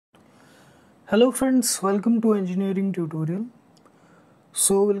Hello friends, welcome to engineering tutorial.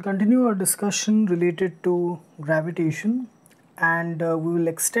 So we'll continue our discussion related to gravitation and we will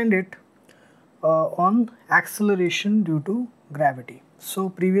extend it on acceleration due to gravity. So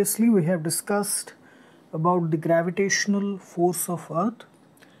previously we have discussed about the gravitational force of Earth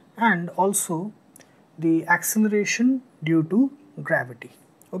and also the acceleration due to gravity,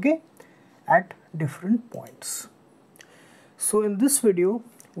 okay, at different points. So in this video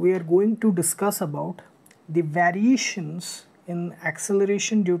we are going to discuss about the variations in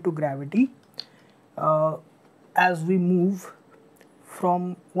acceleration due to gravity as we move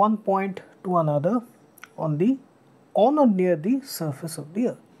from one point to another on or near the surface of the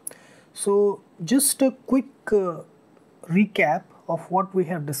Earth. So just a quick recap of what we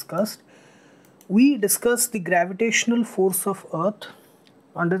have discussed. We discussed the gravitational force of Earth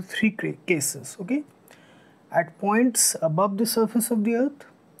under three cases, okay? At points above the surface of the Earth,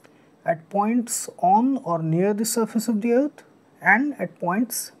 at points on or near the surface of the Earth, and at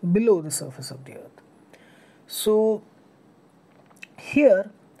points below the surface of the Earth. So here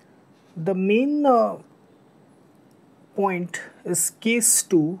the main point is case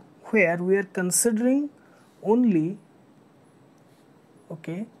 2, where we are considering only,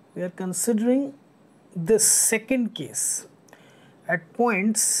 okay, we are considering this second case at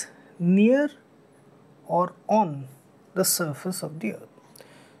points near or on the surface of the Earth.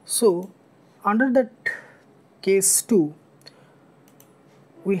 So under that case 2,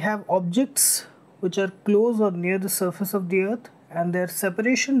 we have objects which are close or near the surface of the Earth and their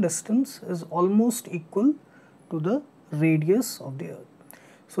separation distance is almost equal to the radius of the Earth.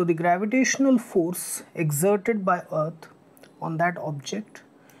 So the gravitational force exerted by Earth on that object,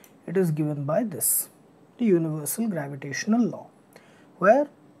 it is given by this, the universal gravitational law, where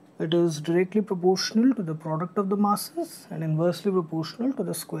it is directly proportional to the product of the masses and inversely proportional to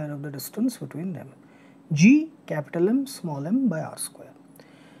the square of the distance between them. G capital M small m by r square.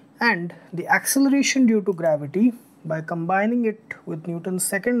 And the acceleration due to gravity, by combining it with Newton's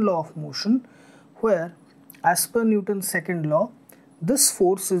second law of motion, where as per Newton's second law, this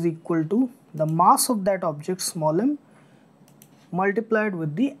force is equal to the mass of that object small m multiplied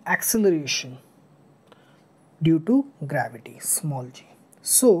with the acceleration due to gravity small g.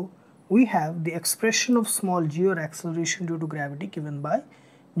 So we have the expression of small g, or acceleration due to gravity, given by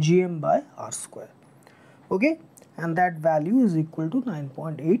gm by r square, okay, and that value is equal to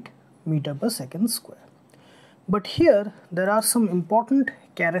 9.8 meter per second square. But here there are some important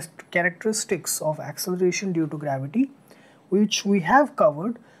characteristics of acceleration due to gravity which we have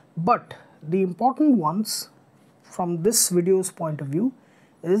covered, but the important ones from this video's point of view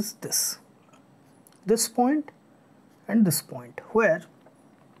is this point and this point, where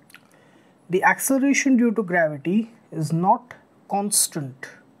the acceleration due to gravity is not constant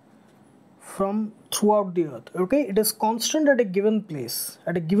from throughout the Earth, okay, it is constant at a given place,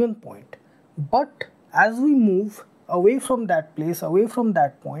 at a given point, but as we move away from that place, away from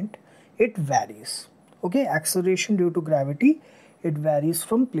that point, it varies, okay, acceleration due to gravity, it varies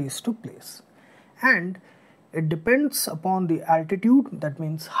from place to place, and it depends upon the altitude, that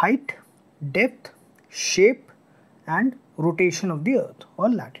means height, depth, shape and rotation of the Earth or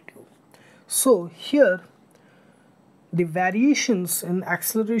latitude. So here the variations in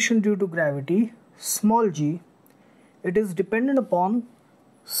acceleration due to gravity small g, it is dependent upon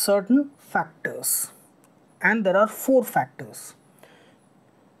certain factors, and there are 4 factors.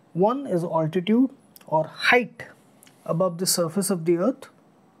 One is altitude or height above the surface of the Earth,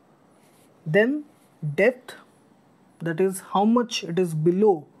 then depth, that is how much it is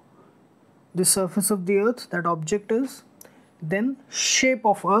below the surface of the Earth that object is, then shape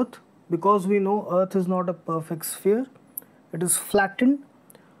of Earth, because we know Earth is not a perfect sphere, it is flattened,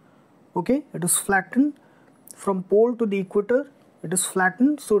 okay, it is flattened from pole to the equator, it is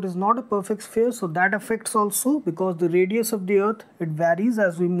flattened, so it is not a perfect sphere, so that affects also, because the radius of the Earth, it varies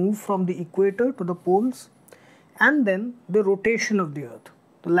as we move from the equator to the poles, and then the rotation of the Earth,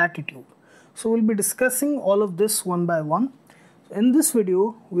 the latitude. So we'll be discussing all of this one by one. In this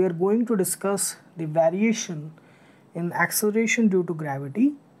video we are going to discuss the variation in acceleration due to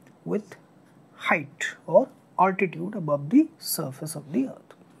gravity with height or altitude above the surface of the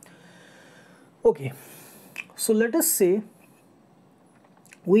Earth. Okay, so let us say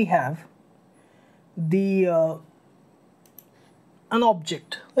we have the an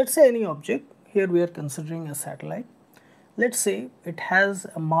object, let's say any object, here we are considering a satellite, let's say it has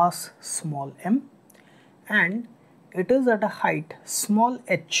a mass small m and it is at a height small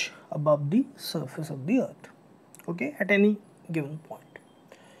h above the surface of the Earth, okay, at any given point,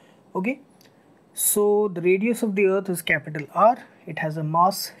 okay. So the radius of the Earth is capital R, it has a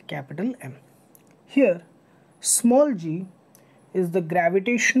mass capital M, Here small g is the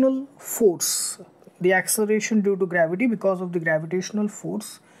gravitational force, the acceleration due to gravity because of the gravitational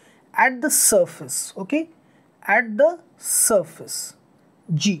force at the surface, okay, at the surface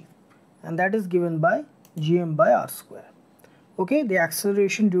g, and that is given by gm by r square, okay, the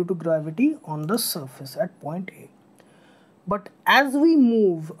acceleration due to gravity on the surface at point A. But as we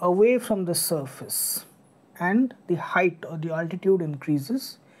move away from the surface and the height or the altitude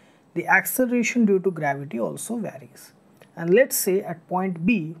increases, the acceleration due to gravity also varies. And let's say at point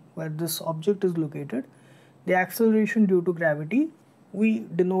B, where this object is located, the acceleration due to gravity, we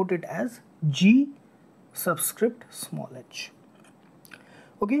denote it as g subscript small h.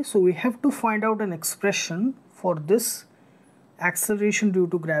 Okay, so we have to find out an expression for this acceleration due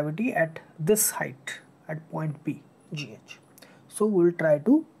to gravity at this height at point B, gh. So we will try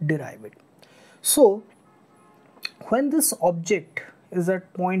to derive it. So when this object is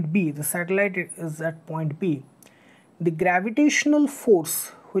at point B, the satellite is at point B, the gravitational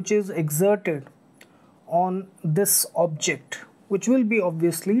force which is exerted on this object, which will be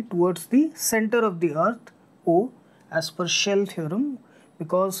obviously towards the center of the earth O as per Shell theorem,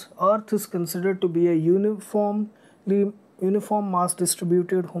 because earth is considered to be a uniform mass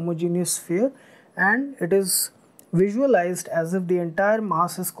distributed homogeneous sphere, and it is visualized as if the entire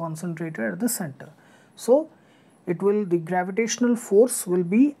mass is concentrated at the center. So the gravitational force will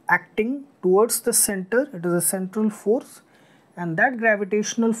be acting towards the center. It is a central force, and that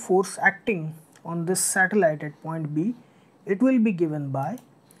gravitational force acting on this satellite at point B, it will be given by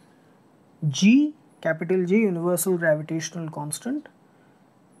G, capital G, universal gravitational constant,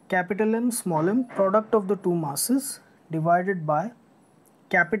 capital M, small m, product of the two masses, divided by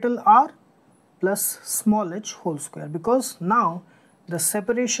capital R plus small h whole square, because now the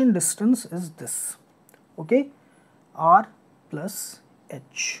separation distance is this, okay, R plus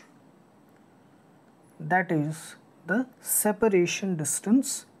h. That is the separation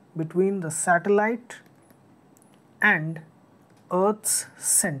distance between the satellite and Earth's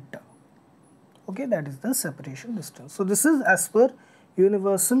center. Okay, that is the separation distance. So this is as per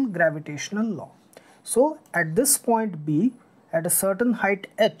universal gravitational law. So at this point B, at a certain height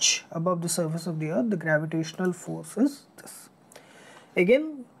h above the surface of the earth, the gravitational force is this.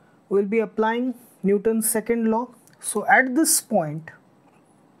 Again, we will be applying Newton's second law. So at this point,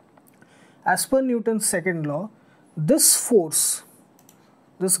 as per Newton's second law, this force,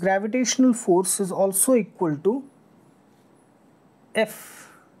 this gravitational force is also equal to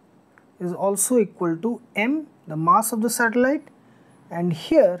F, is also equal to m, the mass of the satellite, and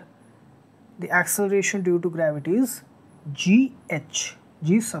here the acceleration due to gravity is gh,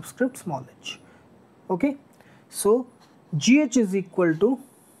 g subscript small h. Okay, so gh is equal to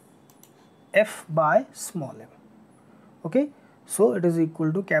f by small m. Okay, so it is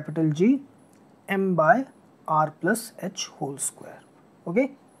equal to capital G m by r plus h whole square.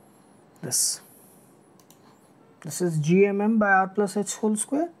 Okay, this is gmm by r plus h whole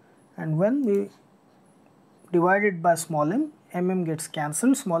square, and when we divide it by small m, mm gets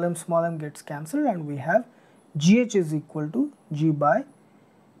cancelled, small m gets cancelled, and we have gh is equal to g by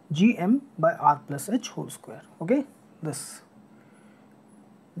gm by r plus h whole square. Okay, this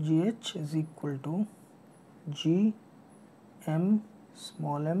gh is equal to g m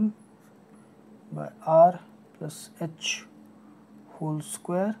small m by r plus h whole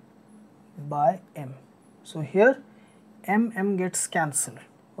square by m. So here m gets cancelled,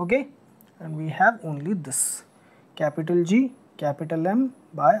 okay, and we have only this capital G capital M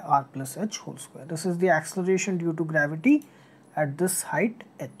by r plus h whole square. This is the acceleration due to gravity at this height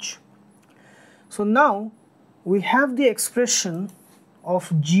h. So now we have the expression of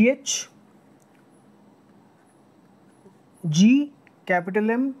gh, g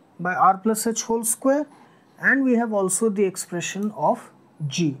capital M by r plus h whole square, and we have also the expression of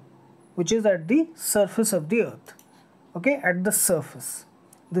g, which is at the surface of the earth, okay, at the surface.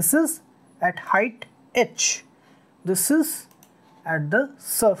 This is at height h, this is at the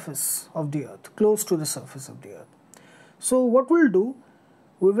surface of the earth, close to the surface of the earth. So what we'll do,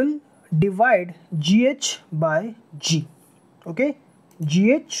 we will divide gh by g, okay,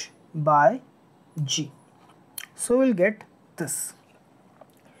 gh by g. So we'll get this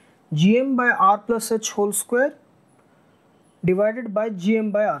gm by r plus h whole square divided by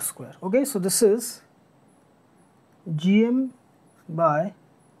gm by r square. Okay, so this is gm by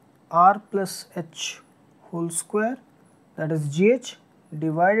r plus h whole square, that is gh,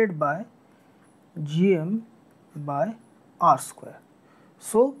 divided by gm by r square.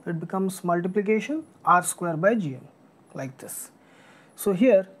 So it becomes multiplication r square by gm, like this. So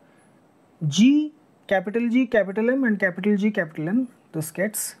here G capital M and capital G capital M, this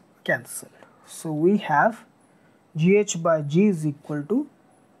gets cancelled. So we have gh by g is equal to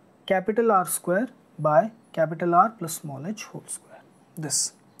capital R square by capital R plus small h whole square.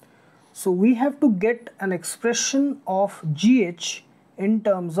 This. So we have to get an expression of gh in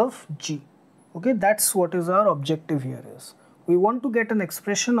terms of g. Okay, that's what is our objective here is. We want to get an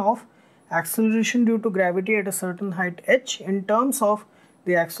expression of acceleration due to gravity at a certain height h in terms of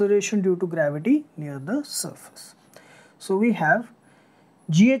the acceleration due to gravity near the surface. So we have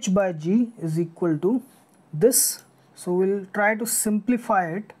gh by g is equal to this. So we'll try to simplify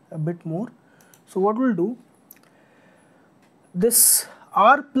it a bit more. So what we'll do, this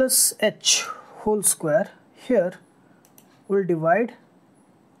r plus h whole square here will divide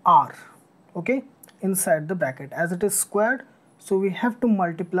r, okay, inside the bracket as it is squared. So we have to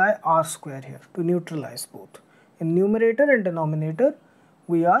multiply r square here to neutralize both. In numerator and denominator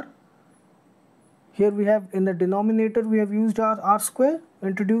we are, here we have in the denominator we have used r square,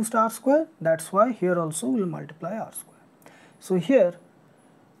 introduced r square, that's why here also we will multiply r square. So here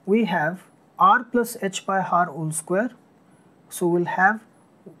we have r plus h by r whole square. So we'll have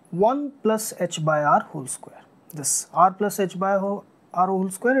 1 plus h by r whole square. This r plus h by r whole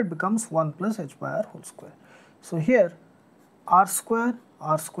square, it becomes 1 plus h by r whole square. So here r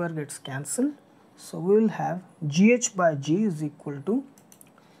square gets cancelled. So we will have gh by g is equal to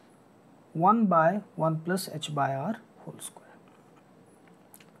 1 by 1 plus h by r whole square.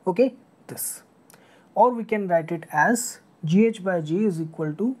 Okay, this. Or we can write it as gh by g is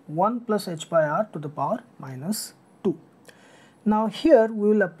equal to 1 plus h by r to the power minus 2. Now here we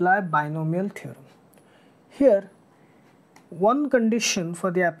will apply binomial theorem. Here one condition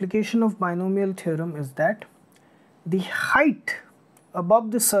for the application of binomial theorem is that the height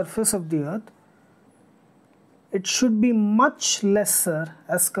above the surface of the earth, it should be much lesser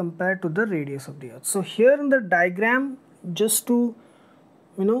as compared to the radius of the earth. So here in the diagram, just to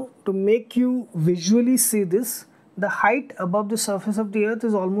to make you visually see this, the height above the surface of the earth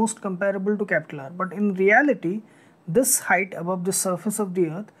is almost comparable to capital R, but in reality this height above the surface of the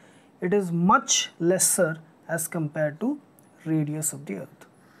earth, it is much lesser as compared to radius of the earth.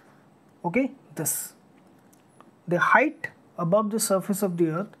 Okay, this. The height above the surface of the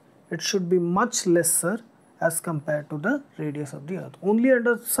earth, it should be much lesser as compared to the radius of the earth. Only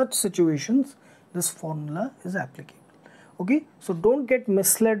under such situations this formula is applicable. Okay, so don't get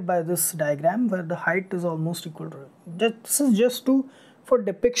misled by this diagram where the height is almost equal to, this is just for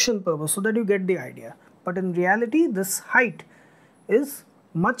depiction purpose so that you get the idea, but in reality this height is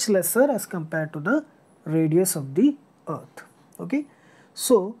much lesser as compared to the radius of the earth. Okay,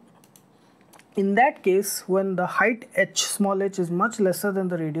 so in that case, when the height h, small h, is much lesser than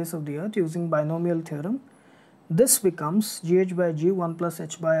the radius of the earth, using binomial theorem, this becomes gh by g 1 plus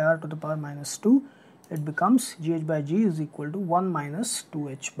h by r to the power minus 2. It becomes gh by g is equal to 1 minus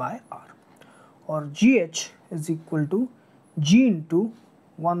 2h by r, or gh is equal to g into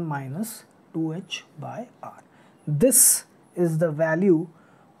 1 minus 2h by r. This is the value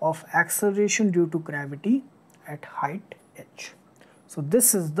of acceleration due to gravity at height h. So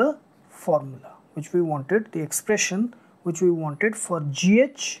this is the formula which we wanted, the expression which we wanted for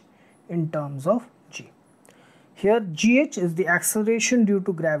gh in terms of g. Here gh is the acceleration due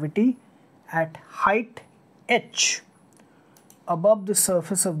to gravity at height h above the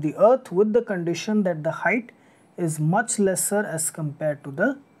surface of the earth, with the condition that the height is much lesser as compared to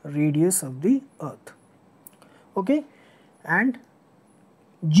the radius of the earth. Okay, and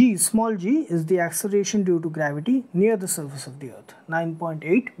g, small g, is the acceleration due to gravity near the surface of the earth,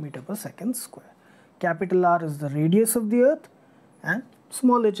 9.8 meter per second square. Capital R is the radius of the earth and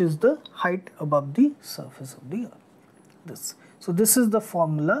small h is the height above the surface of the earth. This. So this is the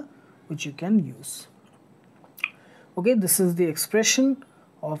formula which you can use. Okay, this is the expression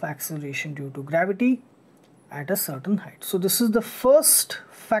of acceleration due to gravity at a certain height. So this is the first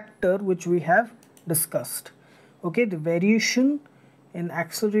factor which we have discussed. Okay, the variation in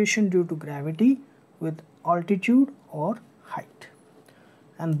acceleration due to gravity with altitude or height.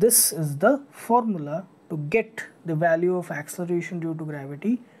 And this is the formula to get the value of acceleration due to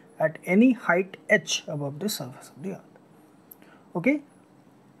gravity at any height h above the surface of the earth. Okay,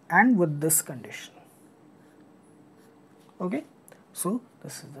 and with this condition. Okay, so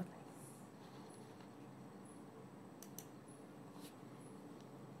this is the